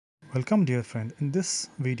Welcome dear friend. In this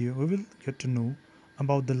video we will get to know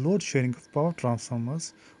about the load sharing of power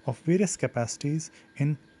transformers of various capacities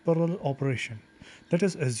in parallel operation. Let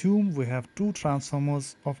us assume we have two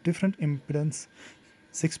transformers of different impedance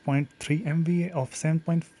 6.3 MVA of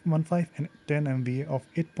 7.15 and 10 MVA of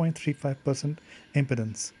 8.35%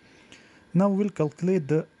 impedance. Now we'll calculate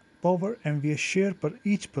the power MVA share per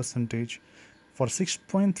each percentage. For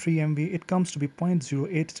 6.3 MV it comes to be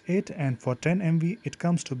 0.088 and for 10 MV it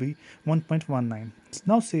comes to be 1.19.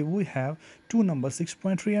 Now say we have two numbers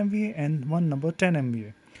 6.3 MVA and one number 10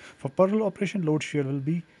 MVA. For parallel operation, load share will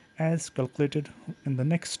be as calculated in the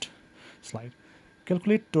next slide.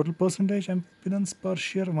 Calculate total percentage impedance per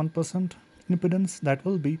share 1% impedance, that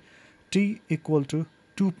will be T equal to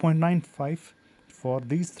 2.95 for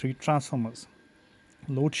these three transformers.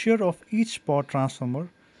 Load share of each power transformer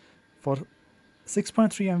for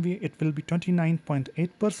 6.3 MVA it will be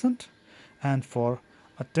 29.8%, and for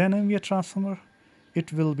a 10 MVA transformer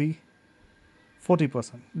it will be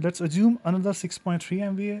 40%. Let's assume another 6.3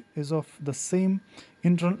 MVA is of the same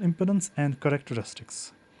internal impedance and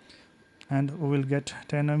characteristics, and we will get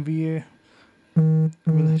 10 MVA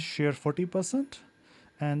will share 40%,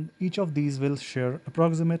 and each of these will share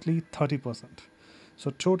approximately 30%. So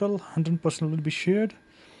total 100% will be shared,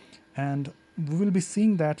 and we will be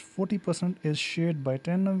seeing that 40% is shared by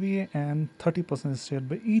 10 MVA and 30% is shared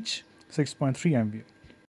by each 6.3 MVA.